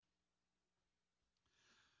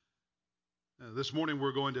This morning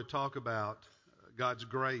we're going to talk about God's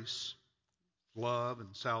grace, love, and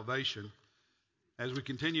salvation as we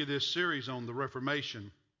continue this series on the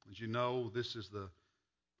Reformation. As you know, this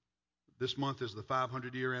month is the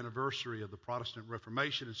 500-year anniversary of the Protestant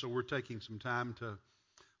Reformation, and so we're taking some time to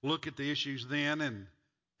look at the issues then and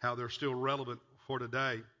how they're still relevant for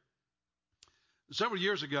today. Several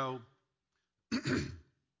years ago,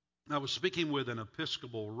 I was speaking with an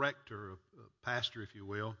Episcopal rector, a pastor, if you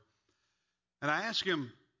will, and I asked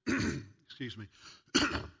him,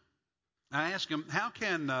 how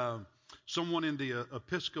can someone in the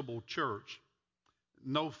Episcopal Church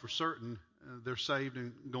know for certain they're saved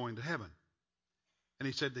and going to heaven? And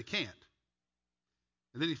he said they can't.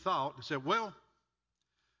 And then he thought and said, well,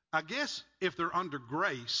 I guess if they're under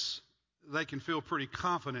grace, they can feel pretty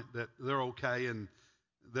confident that they're okay and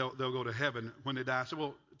they'll go to heaven when they die. I said,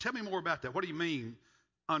 well, tell me more about that. What do you mean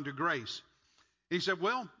under grace? He said,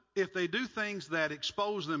 well, if they do things that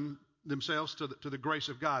expose themselves to the grace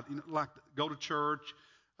of God, like go to church,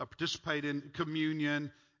 participate in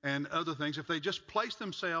communion and other things, if they just place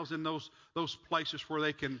themselves in those places where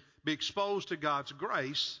they can be exposed to God's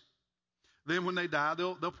grace, then when they die,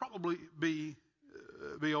 they'll probably be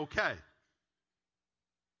okay.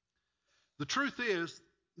 The truth is,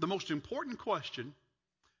 the most important question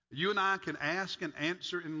you and I can ask and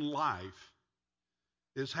answer in life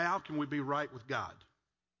is, how can we be right with God?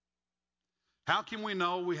 How can we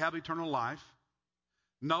know we have eternal life,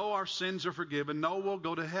 know our sins are forgiven, know we'll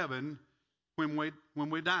go to heaven when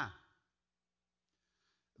we die?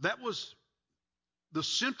 That was the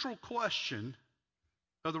central question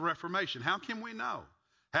of the Reformation. How can we know?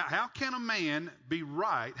 How can a man be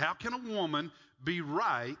right? How can a woman be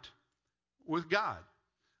right with God?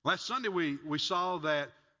 Last Sunday we saw that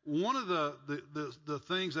one of the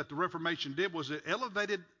things that the Reformation did was it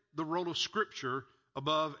elevated the role of Scripture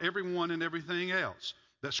above everyone and everything else.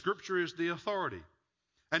 That Scripture is the authority.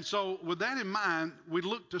 And so with that in mind, we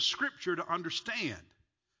look to Scripture to understand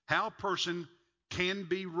how a person can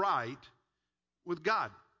be right with God.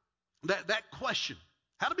 That question,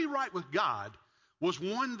 how to be right with God, was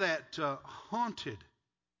one that haunted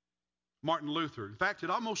Martin Luther. In fact, it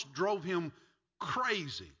almost drove him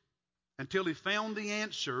crazy until he found the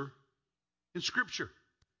answer in Scripture.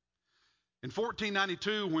 In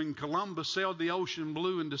 1492, when Columbus sailed the ocean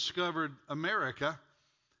blue and discovered America,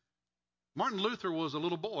 Martin Luther was a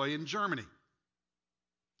little boy in Germany.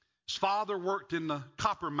 His father worked in the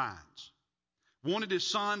copper mines, wanted his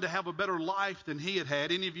son to have a better life than he had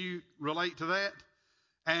had. Any of you relate to that?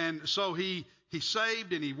 And so he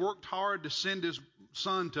saved and he worked hard to send his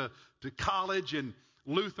son to college, and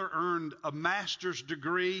Luther earned a master's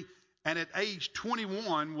degree, and at age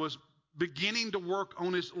 21 was beginning to work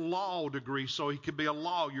on his law degree so he could be a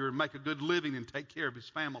lawyer and make a good living and take care of his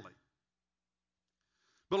family.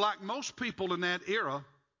 But like most people in that era,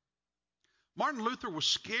 Martin Luther was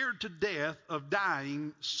scared to death of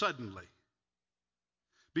dying suddenly,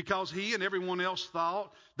 because he and everyone else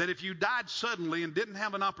thought that if you died suddenly and didn't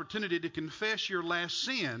have an opportunity to confess your last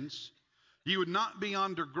sins, you would not be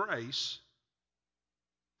under grace.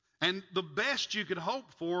 And the best you could hope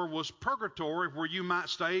for was purgatory, where you might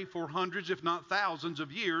stay for hundreds, if not thousands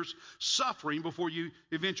of years, suffering before you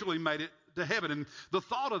eventually made it to heaven. And the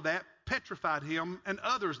thought of that petrified him and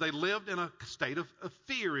others. They lived in a state of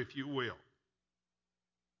fear, if you will.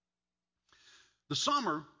 The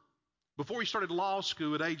summer before he started law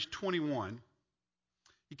school at age 21,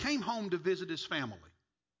 he came home to visit his family.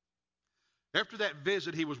 After that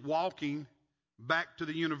visit, he was walking back to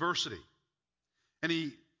the university, and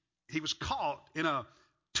he was caught in a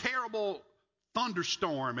terrible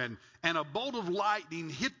thunderstorm, and a bolt of lightning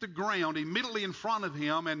hit the ground immediately in front of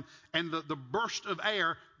him, and the burst of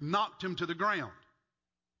air knocked him to the ground.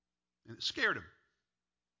 And it scared him.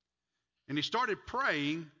 And he started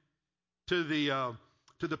praying to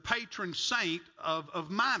the patron saint of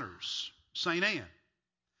miners, St. Anne.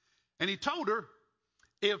 And he told her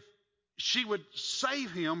if she would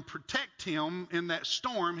save him, protect him in that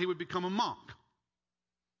storm, he would become a monk.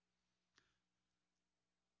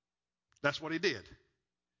 That's what he did.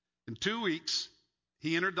 In 2 weeks,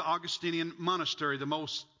 he entered the Augustinian monastery,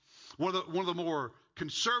 one of the more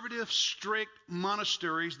conservative, strict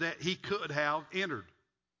monasteries that he could have entered.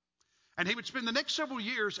 And he would spend the next several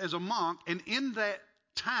years as a monk, and in that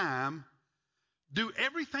time, do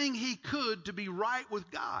everything he could to be right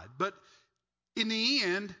with God. But in the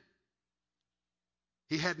end,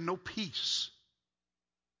 he had no peace.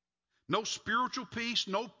 No spiritual peace,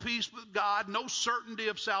 no peace with God, no certainty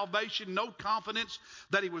of salvation, no confidence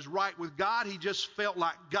that he was right with God. He just felt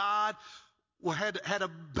like God had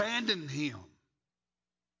abandoned him.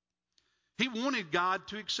 He wanted God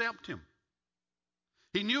to accept him.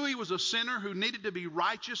 He knew he was a sinner who needed to be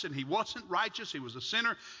righteous, and he wasn't righteous. He was a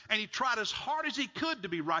sinner, and he tried as hard as he could to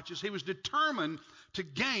be righteous. He was determined to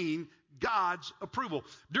gain God's approval.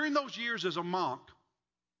 During those years as a monk,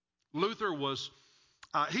 Luther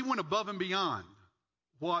he went above and beyond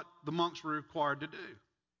what the monks were required to do.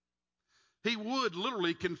 He would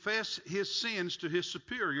literally confess his sins to his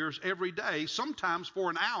superiors every day, sometimes for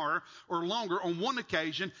an hour or longer. On one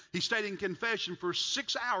occasion, he stayed in confession for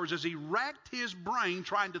 6 hours as he racked his brain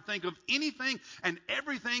trying to think of anything and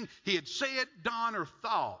everything he had said, done, or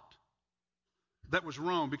thought that was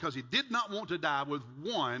wrong, because he did not want to die with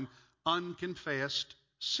one unconfessed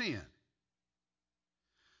sin.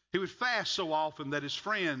 He would fast so often that his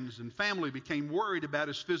friends and family became worried about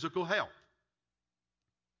his physical health.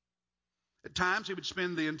 At times, he would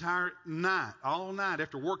spend the entire night, all night,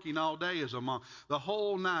 after working all day as a monk, the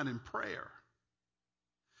whole night in prayer.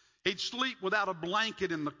 He'd sleep without a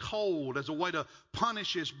blanket in the cold as a way to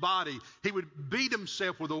punish his body. He would beat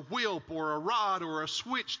himself with a whip or a rod or a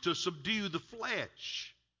switch to subdue the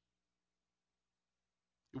flesh.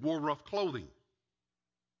 He wore rough clothing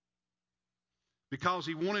because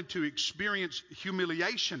he wanted to experience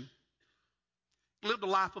humiliation. He lived a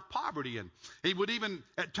life of poverty, and he would even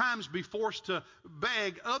at times be forced to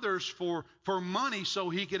beg others for money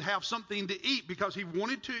so he could have something to eat, because he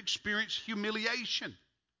wanted to experience humiliation.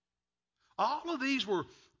 All of these were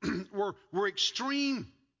extreme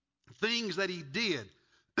things that he did,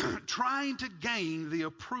 trying to gain the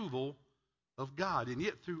approval of God. And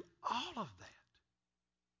yet through all of that,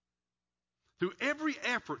 through every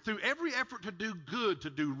effort to do good,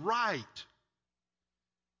 to do right,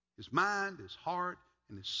 his mind, his heart,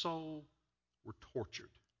 and his soul were tortured.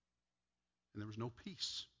 And there was no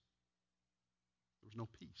peace. There was no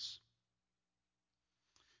peace.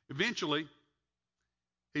 Eventually,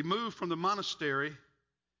 he moved from the monastery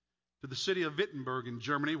to the city of Wittenberg in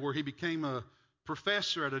Germany, where he became a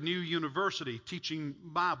professor at a new university teaching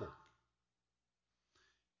Bible.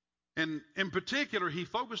 And in particular, he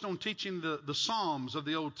focused on teaching the Psalms of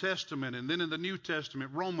the Old Testament, and then in the New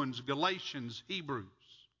Testament, Romans, Galatians, Hebrews.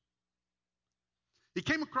 He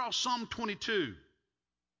came across Psalm 22,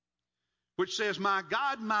 which says, my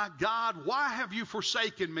God, why have you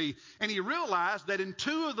forsaken me?" And he realized that in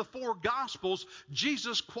 2 of the 4 Gospels,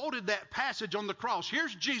 Jesus quoted that passage on the cross.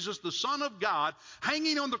 Here's Jesus, the Son of God,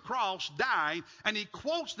 hanging on the cross, dying, and he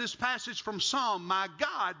quotes this passage from Psalm, my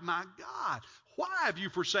God, why have you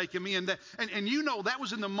forsaken me?" And you know that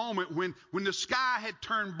was in the moment when the sky had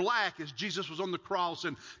turned black as Jesus was on the cross,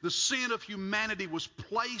 and the sin of humanity was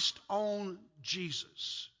placed on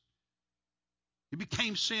Jesus. He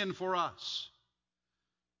became sin for us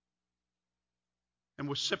and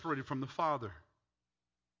was separated from the Father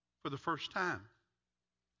for the first time.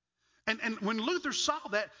 And when Luther saw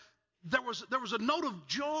that, there was a note of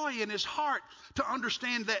joy in his heart to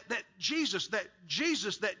understand that Jesus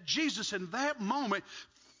in that moment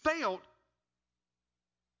felt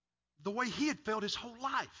the way he had felt his whole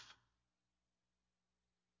life.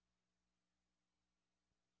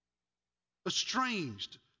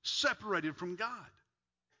 Estranged, separated from God.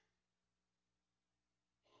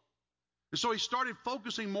 And so he started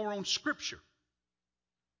focusing more on Scripture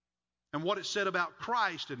and what it said about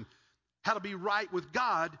Christ and how to be right with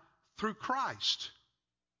God through Christ.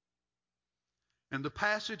 And the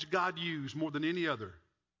passage God used more than any other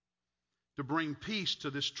to bring peace to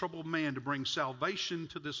this troubled man, to bring salvation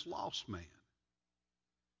to this lost man,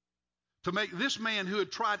 to make this man who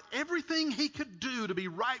had tried everything he could do to be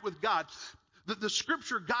right with God, the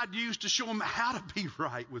scripture God used to show him how to be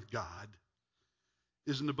right with God,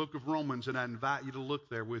 is in the book of Romans, and I invite you to look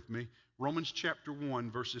there with me. Romans chapter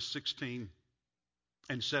 1, verses 16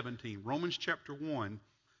 and 17. Romans chapter 1,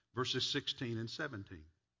 verses 16 and 17.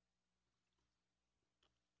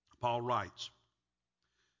 Paul writes,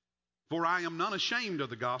 "For I am not ashamed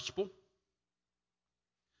of the gospel,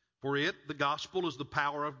 for the gospel, is the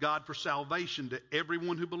power of God for salvation to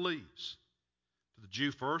everyone who believes, to the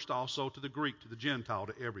Jew first, also to the Greek, to the Gentile,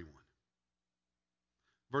 to everyone."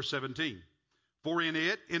 Verse 17, "For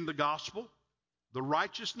in the gospel, the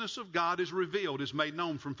righteousness of God is revealed, is made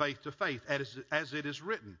known from faith to faith, as it is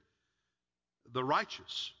written, the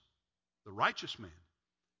righteous man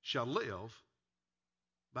shall live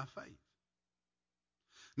by faith."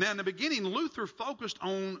 Now, in the beginning, Luther focused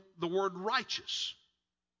on the word righteous.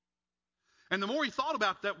 And the more he thought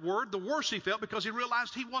about that word, the worse he felt, because he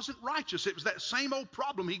realized he wasn't righteous. It was that same old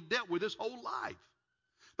problem he dealt with his whole life,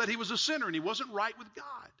 that he was a sinner and he wasn't right with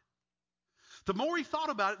God. The more he thought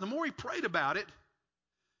about it, the more he prayed about it,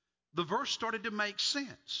 the verse started to make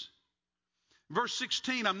sense. Verse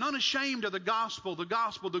 16, I'm not ashamed of the gospel, the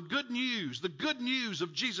good news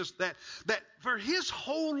of Jesus that for his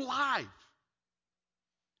whole life,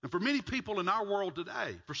 and for many people in our world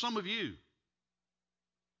today, for some of you,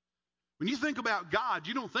 when you think about God,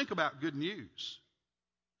 you don't think about good news.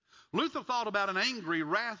 Luther thought about an angry,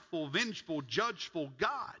 wrathful, vengeful, judgeful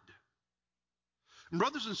God. And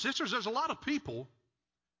brothers and sisters, there's a lot of people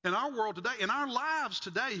in our world today, in our lives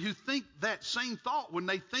today, who think that same thought when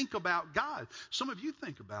they think about God. Some of you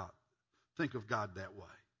think of God that way.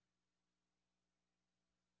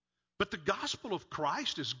 But the gospel of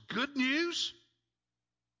Christ is good news.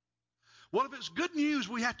 Well, if it's good news,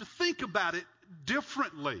 we have to think about it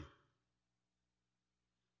differently.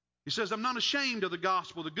 He says, I'm not ashamed of the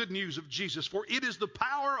gospel, the good news of Jesus, for it is the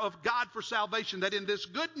power of God for salvation. That in this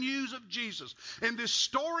good news of Jesus, in this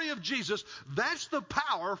story of Jesus, that's the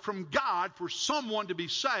power from God for someone to be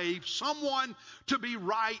saved, someone to be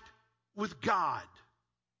right with God.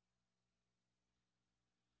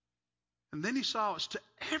 And then he saw it's to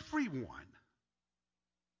everyone.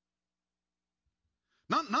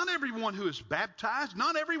 Not everyone who is baptized,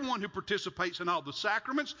 not everyone who participates in all the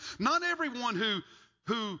sacraments, not everyone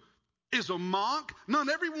who is a monk, not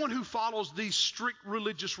everyone who follows these strict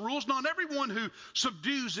religious rules, not everyone who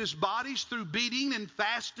subdues his bodies through beating and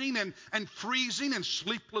fasting and freezing and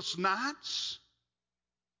sleepless nights.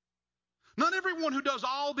 Not everyone who does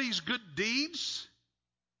all these good deeds.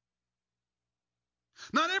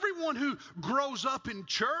 Not everyone who grows up in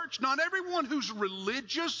church, not everyone who's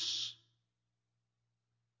religious.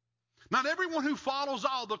 Not everyone who follows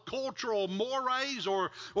all the cultural mores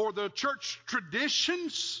or the church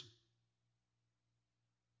traditions.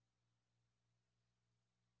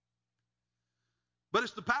 But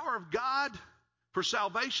it's the power of God for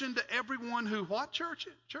salvation to everyone who, what, church?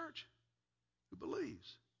 Who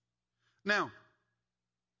believes. Now,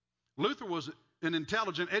 Luther was an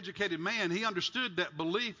intelligent, educated man. He understood that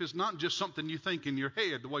belief is not just something you think in your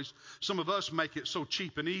head, the way some of us make it so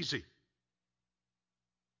cheap and easy.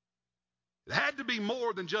 It had to be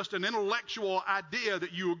more than just an intellectual idea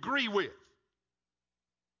that you agree with.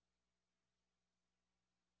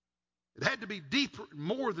 It had to be deeper,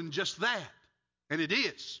 more than just that. And it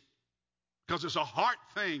is. Because it's a heart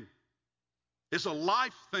thing. It's a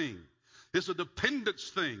life thing. It's a dependence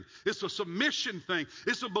thing. It's a submission thing.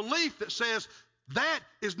 It's a belief that says that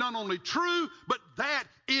is not only true, but that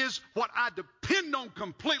is what I depend on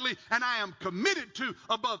completely and I am committed to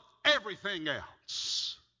above everything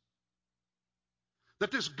else.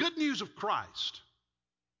 That this good news of Christ,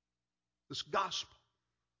 this gospel,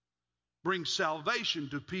 brings salvation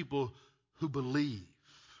to people who believe,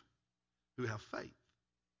 who have faith.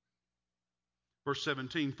 Verse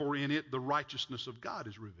 17, for in it the righteousness of God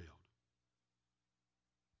is revealed.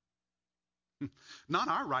 Not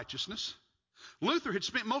our righteousness. Luther had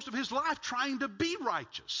spent most of his life trying to be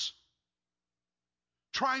righteous,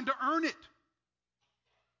 trying to earn it.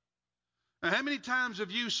 Now, how many times have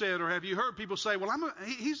you said or have you heard people say, well,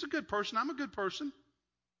 he's a good person, I'm a good person.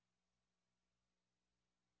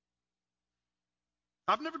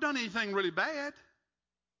 I've never done anything really bad.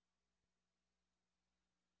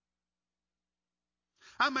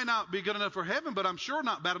 I may not be good enough for heaven, but I'm sure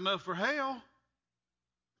not bad enough for hell.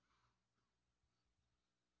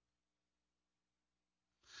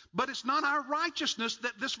 But it's not our righteousness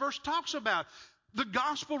that this verse talks about. The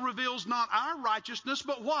gospel reveals not our righteousness,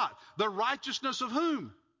 but what? The righteousness of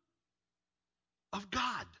whom? Of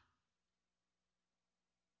God.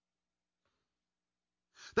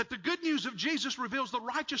 That the good news of Jesus reveals the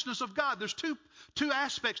righteousness of God. There's two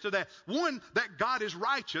aspects to that. One, that God is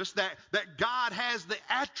righteous, that God has the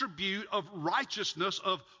attribute of righteousness,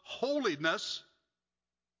 of holiness.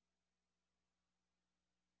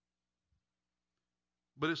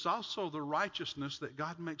 But it's also the righteousness that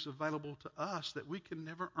God makes available to us that we can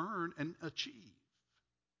never earn and achieve.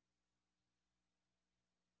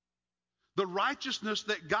 The righteousness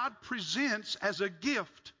that God presents as a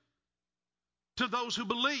gift to those who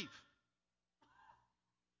believe.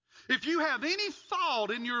 If you have any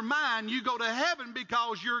thought in your mind you go to heaven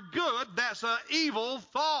because you're good, that's an evil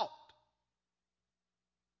thought.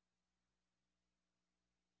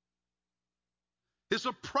 It's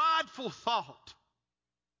a prideful thought.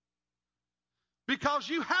 Because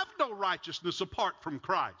you have no righteousness apart from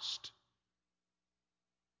Christ.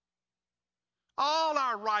 All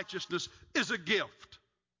our righteousness is a gift.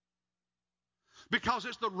 Because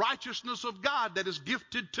it's the righteousness of God that is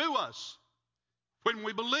gifted to us when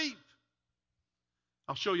we believe.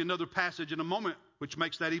 I'll show you another passage in a moment which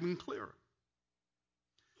makes that even clearer.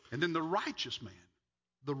 And then the righteous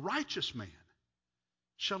man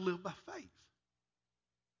shall live by faith.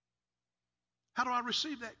 How do I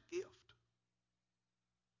receive that gift?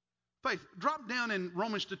 Faith. Drop down in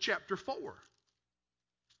Romans to chapter 4.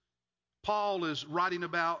 Paul is writing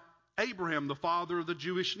about Abraham, the father of the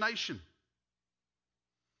Jewish nation.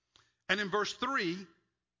 And in verse 3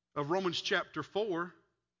 of Romans chapter 4,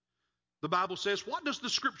 the Bible says, what does the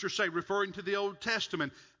Scripture say referring to the Old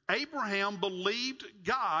Testament? Abraham believed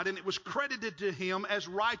God, and it was credited to him as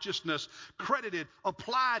righteousness. Credited,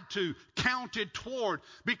 applied to, counted toward,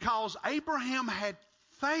 because Abraham had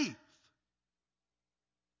faith.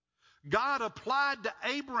 God applied to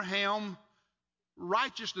Abraham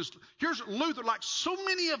righteousness. Here's Luther, like so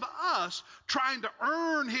many of us, trying to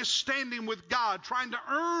earn his standing with God, trying to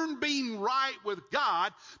earn being right with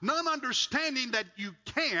God, none understanding that you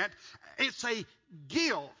can't. It's a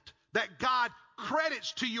gift that God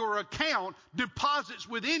credits to your account, deposits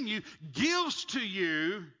within you, gives to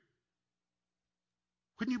you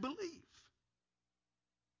when you believe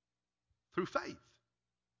through faith.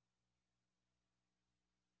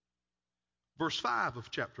 Verse 5 of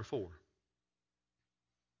chapter 4.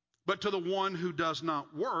 But to the one who does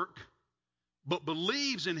not work, but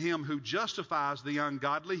believes in him who justifies the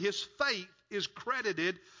ungodly, his faith is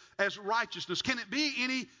credited as righteousness. Can it be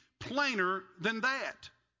any plainer than that?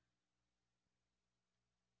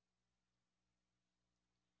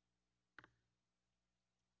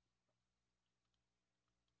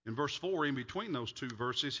 In verse 4, in between those two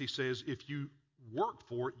verses, he says, if you work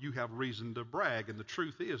for it, you have reason to brag. And the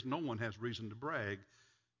truth is, no one has reason to brag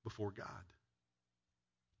before God.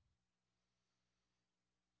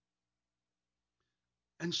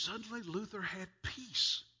 And suddenly Luther had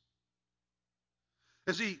peace.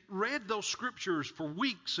 As he read those scriptures for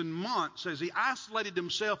weeks and months, as he isolated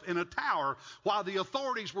himself in a tower while the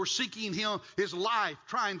authorities were seeking his life,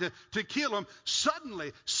 trying to kill him,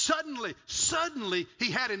 suddenly, he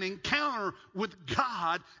had an encounter with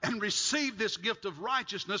God and received this gift of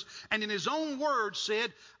righteousness. And in his own words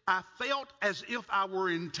said, I felt as if I were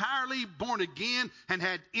entirely born again and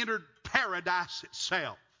had entered paradise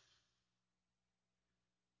itself.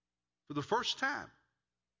 For the first time,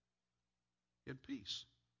 he had peace.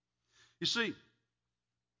 You see,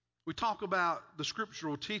 we talk about the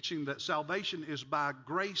scriptural teaching that salvation is by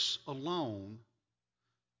grace alone,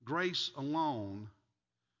 through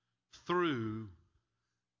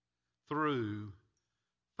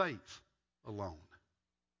faith alone.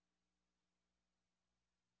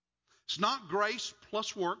 It's not grace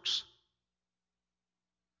plus works.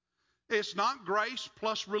 It's not grace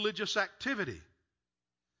plus religious activity.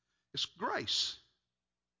 It's grace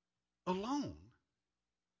alone.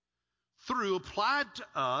 Through, applied to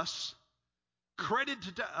us,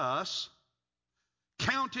 credited to us,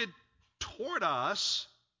 counted toward us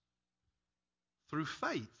through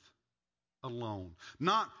faith alone.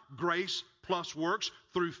 Not grace plus works,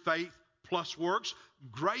 through faith plus works.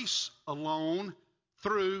 Grace alone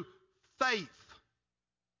through faith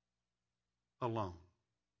alone.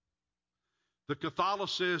 The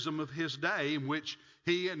Catholicism of his day, in which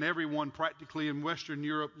he and everyone practically in Western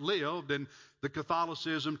Europe lived, and the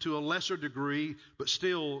Catholicism to a lesser degree, but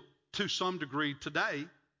still to some degree today,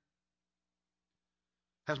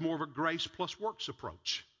 has more of a grace plus works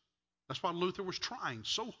approach. That's why Luther was trying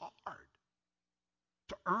so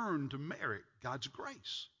hard to merit God's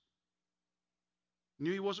grace. He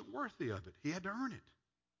knew he wasn't worthy of it. He had to earn it.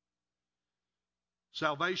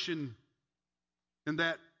 Salvation in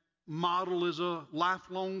that model is a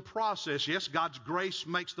lifelong process. Yes, God's grace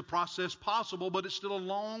makes the process possible, but it's still a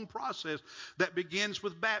long process that begins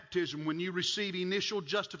with baptism when you receive initial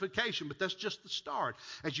justification. But that's just the start.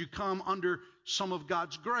 As you come under some of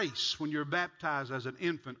God's grace when you're baptized as an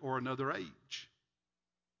infant or another age.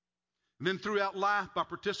 And then throughout life, by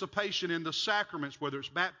participation in the sacraments, whether it's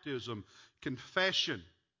baptism, confession,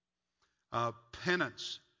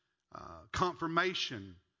 penance,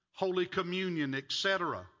 confirmation, Holy Communion,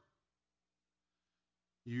 etc.,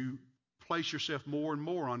 you place yourself more and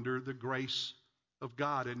more under the grace of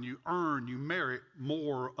God, and you merit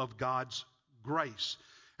more of God's grace.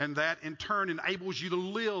 And that in turn enables you to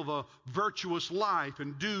live a virtuous life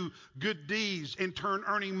and do good deeds, in turn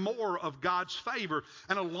earning more of God's favor.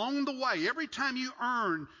 And along the way, every time you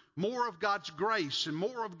earn more of God's grace and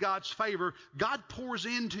more of God's favor, God pours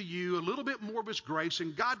into you a little bit more of His grace,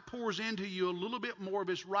 and God pours into you a little bit more of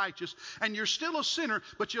His righteousness. And you're still a sinner,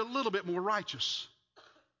 but you're a little bit more righteous.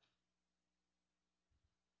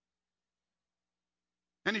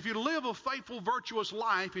 And if you live a faithful, virtuous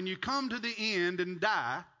life and you come to the end and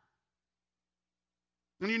die,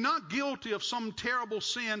 when you're not guilty of some terrible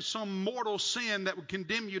sin, some mortal sin that would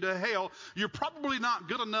condemn you to hell, you're probably not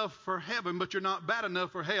good enough for heaven, but you're not bad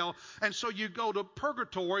enough for hell. And so you go to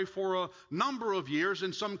purgatory for a number of years,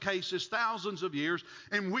 in some cases thousands of years,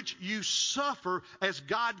 in which you suffer as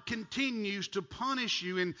God continues to punish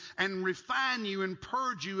you and refine you and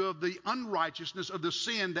purge you of the unrighteousness of the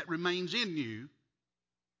sin that remains in you,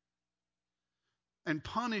 and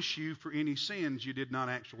punish you for any sins you did not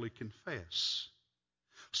actually confess.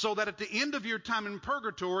 So that at the end of your time in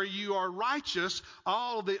purgatory, you are righteous,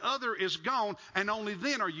 all the other is gone, and only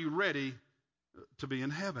then are you ready to be in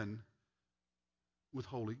heaven with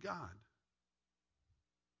holy God.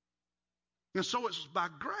 And so it's by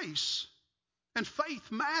grace, and faith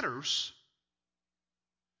matters,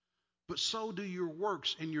 but so do your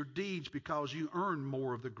works and your deeds, because you earn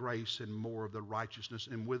more of the grace and more of the righteousness,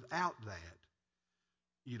 and without that,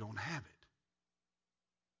 you don't have it.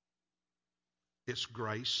 It's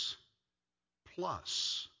grace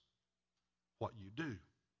plus what you do.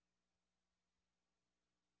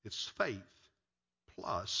 It's faith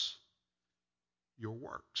plus your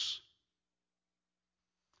works.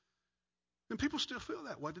 And people still feel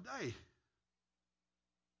that way today.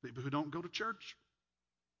 People who don't go to church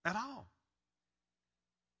at all.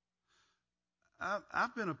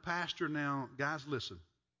 I've been a pastor now, guys, listen.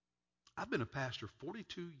 I've been a pastor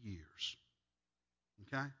 42 years.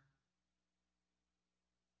 Okay?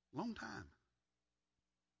 Long time.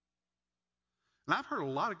 And I've heard a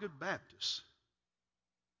lot of good Baptists.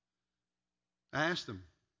 I asked them,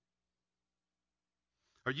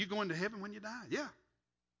 are you going to heaven when you die? Yeah.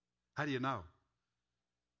 How do you know?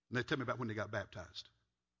 And they tell me about when they got baptized.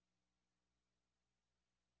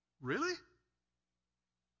 Really?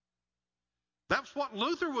 That's what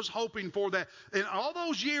Luther was hoping for, that in all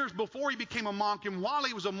those years before he became a monk and while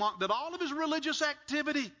he was a monk, that all of his religious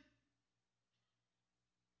activity.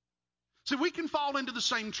 See, we can fall into the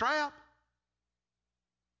same trap.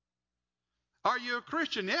 Are you a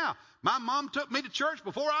Christian? Yeah. My mom took me to church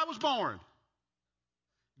before I was born.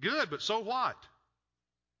 Good, but so what?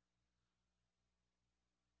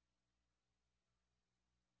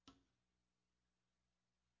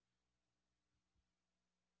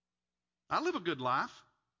 I live a good life.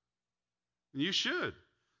 And you should.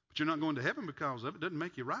 But you're not going to heaven because of it. It doesn't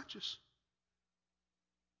make you righteous.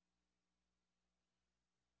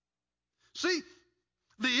 See,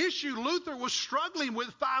 the issue Luther was struggling with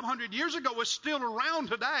 500 years ago is still around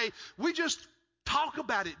today. We just talk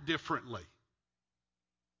about it differently.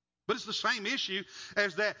 But it's the same issue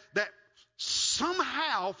as that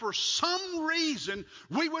somehow, for some reason,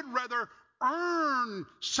 we would rather earn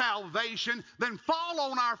salvation than fall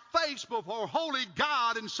on our face before holy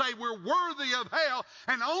God and say we're worthy of hell,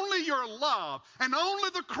 and only your love and only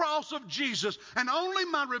the cross of Jesus and only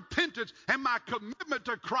my repentance and my commitment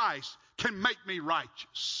to Christ can make me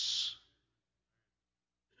righteous.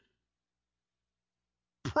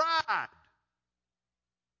 Pride.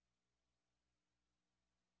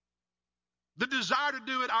 The desire to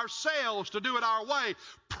do it ourselves, to do it our way.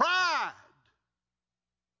 Pride.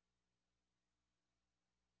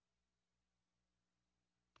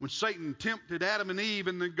 When Satan tempted Adam and Eve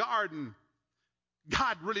in the garden,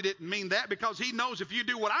 God really didn't mean that, because he knows if you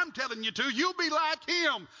do what I'm telling you to, you'll be like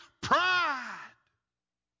him. Pride.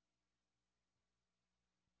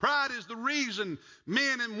 Pride is the reason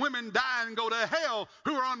men and women die and go to hell,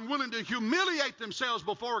 who are unwilling to humiliate themselves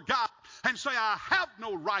before God and say, I have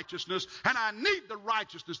no righteousness and I need the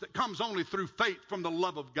righteousness that comes only through faith from the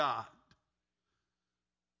love of God.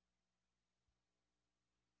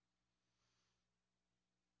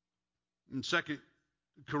 In 2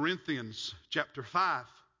 Corinthians chapter 5,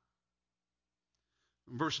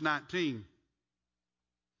 verse 19,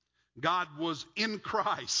 God was in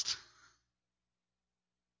Christ,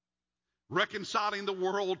 reconciling the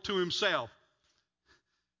world to himself,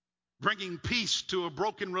 bringing peace to a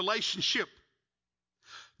broken relationship.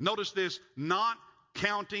 Notice this, not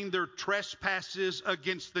counting their trespasses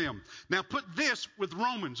against them. Now put this with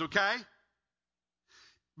Romans, okay?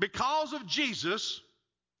 Because of Jesus,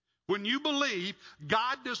 when you believe,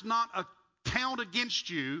 God does not account against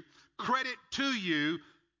you, credit to you,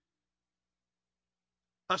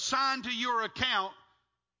 assign to your account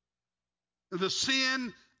the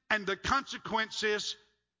sin and the consequences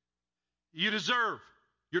you deserve,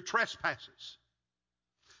 your trespasses.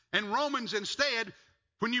 In Romans, instead,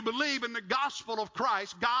 when you believe in the gospel of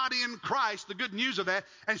Christ, God in Christ, the good news of that,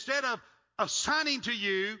 instead of assigning to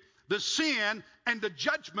you the sin and the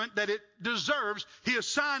judgment that it deserves, he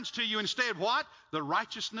assigns to you instead what? The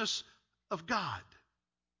righteousness of God.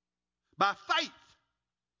 By faith,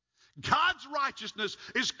 God's righteousness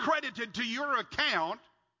is credited to your account,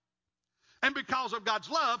 And because of God's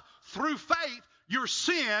love, through faith, your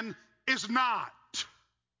sin is not.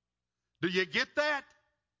 Do you get that?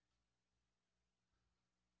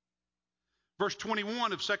 Verse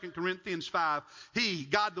 21 of 2 Corinthians 5, He,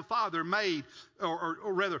 God the Father, made, or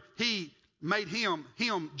rather, He made him,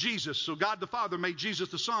 Jesus. So God the Father made Jesus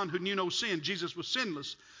the Son who knew no sin. Jesus was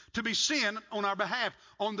sinless, to be sin on our behalf.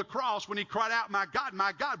 On the cross, when He cried out, my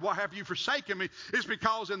God, why have you forsaken me? It's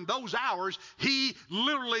because in those hours, He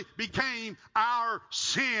literally became our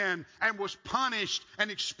sin and was punished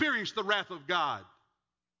and experienced the wrath of God.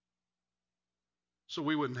 So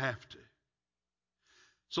we wouldn't have to.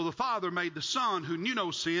 So the Father made the Son who knew no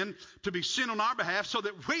sin to be sin on our behalf so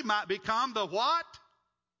that we might become the what?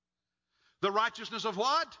 The righteousness of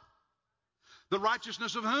what? The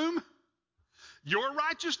righteousness of whom? Your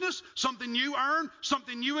righteousness? Something you earn?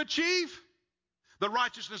 Something you achieve? The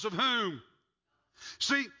righteousness of whom?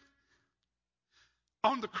 See,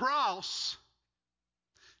 on the cross,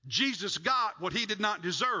 Jesus got what He did not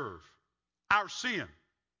deserve, our sin.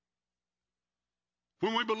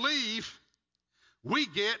 When we believe, we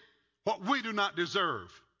get what we do not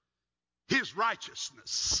deserve, His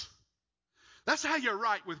righteousness. That's how you're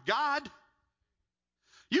right with God.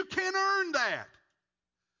 You can't earn that.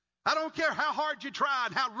 I don't care how hard you try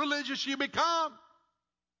and how religious you become.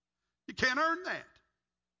 You can't earn that.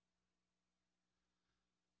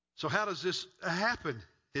 So how does this happen?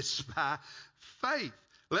 It's by faith.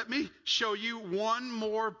 Let me show you one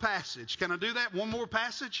more passage. Can I do that? One more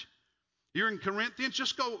passage? You're in Corinthians.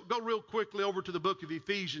 Just go real quickly over to the book of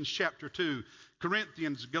Ephesians chapter 2.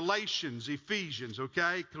 Corinthians, Galatians, Ephesians,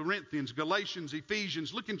 okay? Corinthians, Galatians,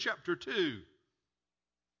 Ephesians. Look in chapter 2,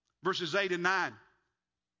 verses 8 and 9.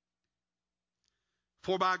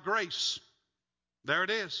 For by grace, there it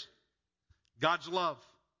is, God's love,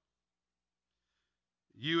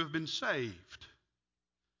 you have been saved.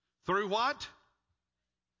 Through what?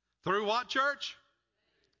 Through what, church?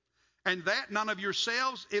 And that none of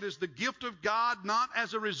yourselves, it is the gift of God, not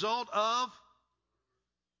as a result of,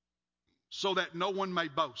 so that no one may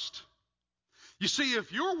boast. You see,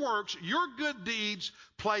 if your works, your good deeds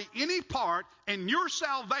play any part in your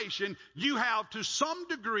salvation, you have to some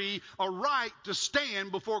degree a right to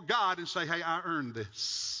stand before God and say, hey, I earned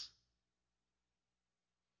this.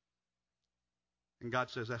 And God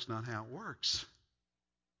says that's not how it works.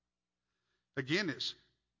 Again, it's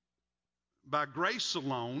by grace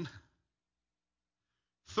alone,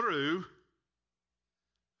 through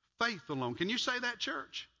faith alone. Can you say that,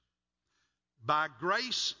 church? By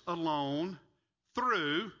grace alone,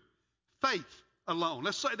 through faith alone.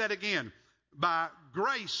 Let's say that again. By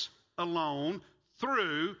grace alone,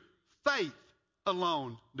 through faith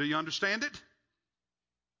alone. Do you understand it?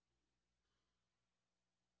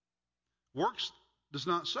 Works does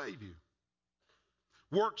not save you.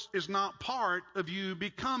 Works is not part of you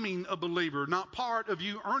becoming a believer, not part of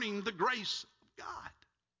you earning the grace of God.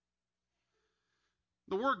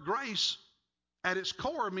 The word grace at its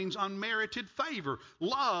core means unmerited favor.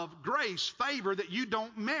 Love, grace, favor that you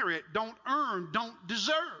don't merit, don't earn, don't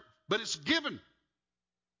deserve, but it's given.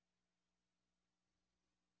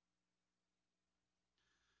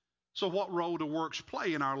 So what role do works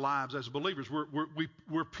play in our lives as believers?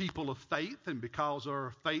 We're people of faith, and because of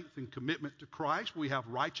our faith and commitment to Christ, we have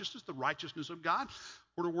righteousness, the righteousness of God.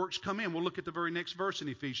 Where do works come in? We'll look at the very next verse in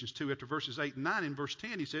Ephesians 2 after verses 8 and 9. In verse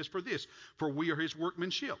 10, he says, for we are His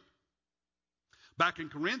workmanship. Back in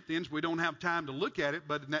Corinthians, we don't have time to look at it,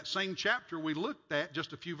 but in that same chapter we looked at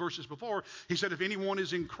just a few verses before, he said, if anyone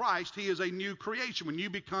is in Christ, he is a new creation. When you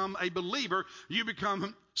become a believer, you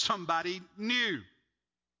become somebody new.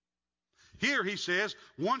 Here he says,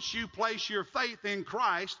 once you place your faith in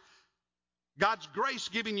Christ, God's grace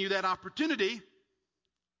giving you that opportunity,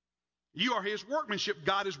 you are His workmanship.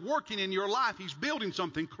 God is working in your life. He's building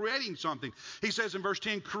something, creating something. He says in verse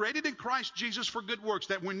 10, created in Christ Jesus for good works,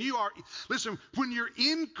 that when you are, listen, when you're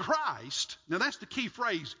in Christ, now that's the key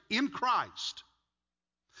phrase, in Christ.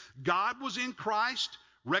 God was in Christ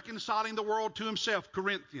reconciling the world to Himself,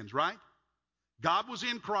 Corinthians, right? God was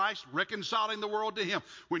in Christ reconciling the world to Him.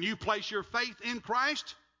 When you place your faith in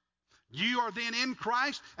Christ, you are then in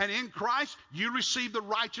Christ, and in Christ you receive the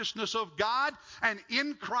righteousness of God. And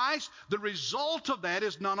in Christ, the result of that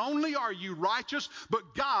is not only are you righteous,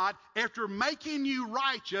 but God, after making you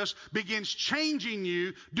righteous, begins changing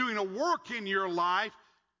you, doing a work in your life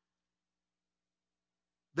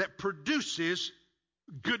that produces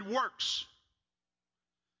good works.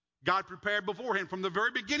 God prepared beforehand. From the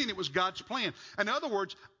very beginning, it was God's plan. In other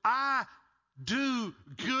words, I do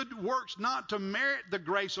good works not to merit the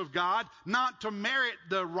grace of God, not to merit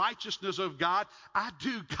the righteousness of God. I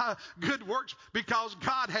do good works because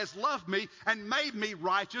God has loved me and made me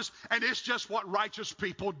righteous, and it's just what righteous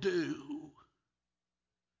people do.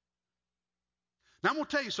 Now, I'm going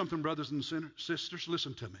to tell you something, brothers and sisters.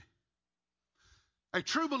 Listen to me. A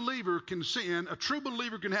true believer can sin. A true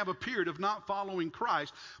believer can have a period of not following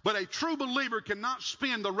Christ. But a true believer cannot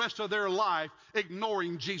spend the rest of their life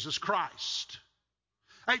ignoring Jesus Christ.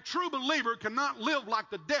 A true believer cannot live like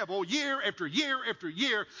the devil year after year after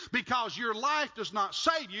year because your life does not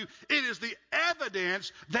save you. It is the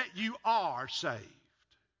evidence that you are saved.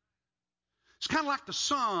 It's kind of like the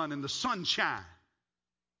sun and the sunshine.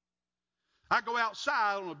 I go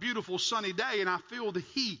outside on a beautiful sunny day and I feel the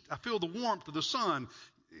heat. I feel the warmth of the sun.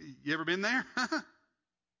 You ever been there?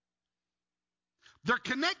 They're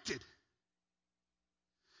connected.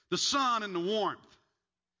 The sun and the warmth.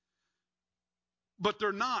 But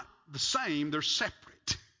they're not the same. They're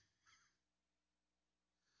separate.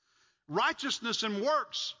 Righteousness and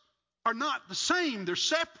works are not the same. They're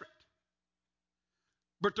separate.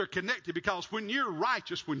 But they're connected because when you're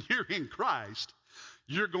righteous, when you're in Christ,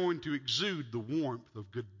 you're going to exude the warmth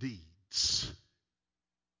of good deeds.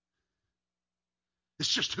 It's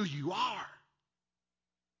just who you are.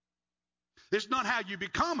 It's not how you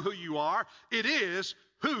become who you are. It is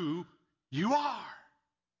who you are.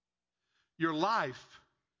 Your life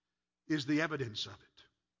is the evidence of it.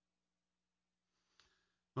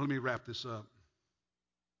 Well, let me wrap this up.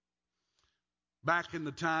 Back in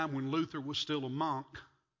the time when Luther was still a monk,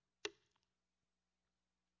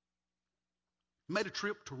 he made a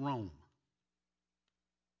trip to Rome.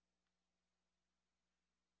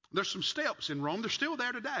 There's some steps in Rome. They're still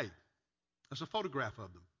there today. There's a photograph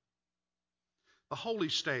of them. The Holy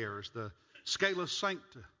Stairs, the Scala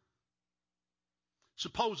Sancta.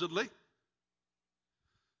 Supposedly,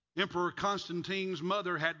 Emperor Constantine's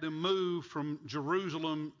mother had them moved from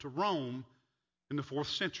Jerusalem to Rome in the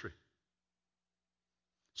 4th century.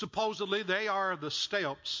 Supposedly, they are the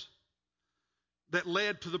steps that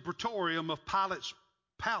led to the praetorium of Pilate's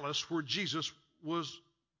palace where Jesus was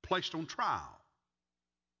placed on trial.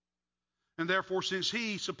 And therefore, since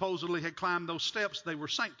he supposedly had climbed those steps, they were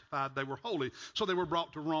sanctified, they were holy. So they were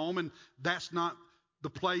brought to Rome, and that's not the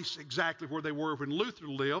place exactly where they were when Luther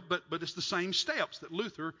lived, but it's the same steps that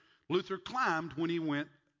Luther climbed when he went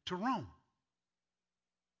to Rome.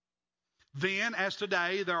 Then, as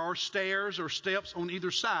today, there are stairs or steps on either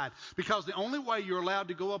side, because the only way you're allowed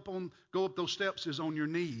to go up those steps is on your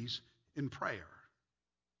knees in prayer.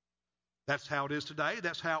 That's how it is today.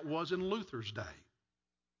 That's how it was in Luther's day.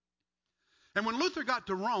 And when Luther got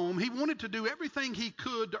to Rome, he wanted to do everything he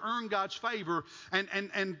could to earn God's favor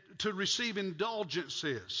and to receive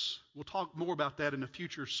indulgences. We'll talk more about that in a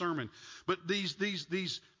future sermon. But these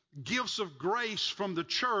gifts of grace from the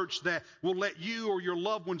church that will let you or your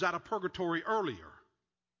loved ones out of purgatory earlier.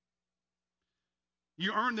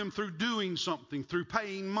 You earn them through doing something, through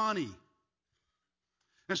paying money.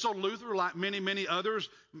 And so Luther, like many, many others,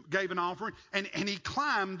 gave an offering, and he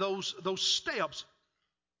climbed those steps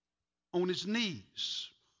on his knees,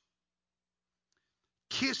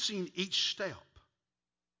 kissing each step,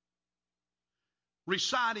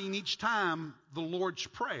 reciting each time the Lord's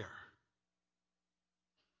Prayer.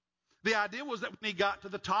 The idea was that when he got to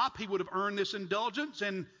the top, he would have earned this indulgence,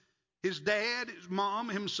 and his dad, his mom,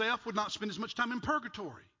 himself would not spend as much time in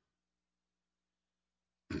purgatory.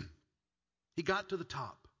 He got to the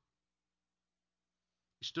top.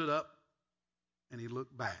 He stood up and he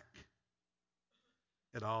looked back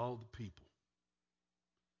at all the people.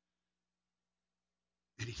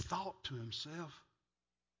 And he thought to himself,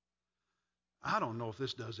 I don't know if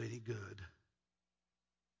this does any good.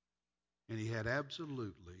 And he had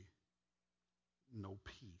absolutely no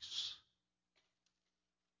peace.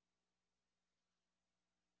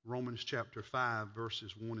 Romans chapter 5,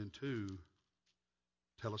 verses 1 and 2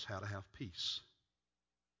 tell us how to have peace.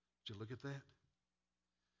 Did you look at that?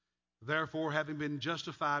 Therefore, having been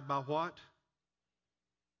justified by what?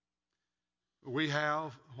 We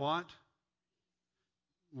have what?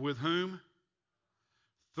 With whom?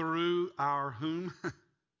 Through our whom?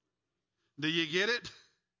 Do you get it?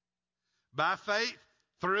 By faith,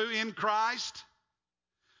 through in Christ.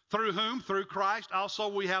 Through whom? Through Christ. Also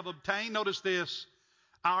we have obtained, notice this,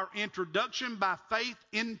 our introduction by faith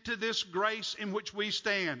into this grace in which we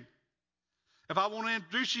stand. If I want to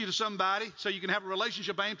introduce you to somebody so you can have a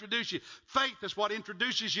relationship, I introduce you. Faith is what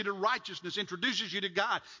introduces you to righteousness, introduces you to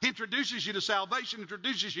God, introduces you to salvation,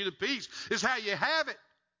 introduces you to peace, is how you have it.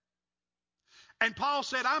 And Paul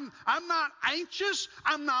said, I'm not anxious,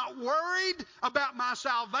 I'm not worried about my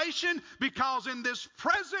salvation, because in this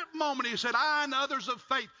present moment, he said, I and others of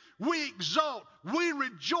faith, we exult, we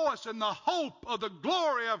rejoice in the hope of the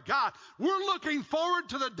glory of God. We're looking forward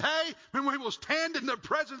to the day when we will stand in the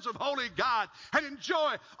presence of holy God and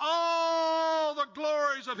enjoy all the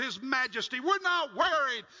glories of his majesty. We're not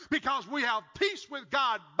worried because we have peace with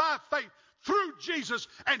God by faith through Jesus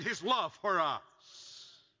and his love for us.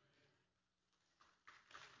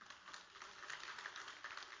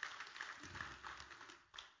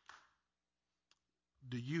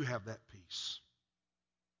 Do you have that peace?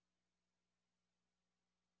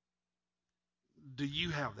 Do you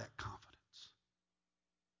have that confidence?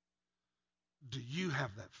 Do you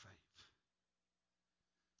have that faith?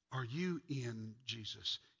 Are you in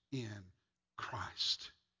Jesus, in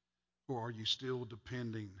Christ? Or are you still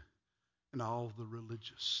depending on all the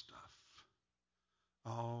religious stuff,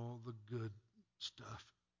 all the good stuff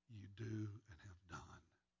you do and have done?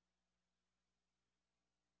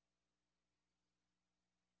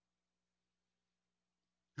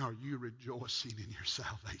 Are you rejoicing in your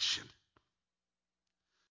salvation?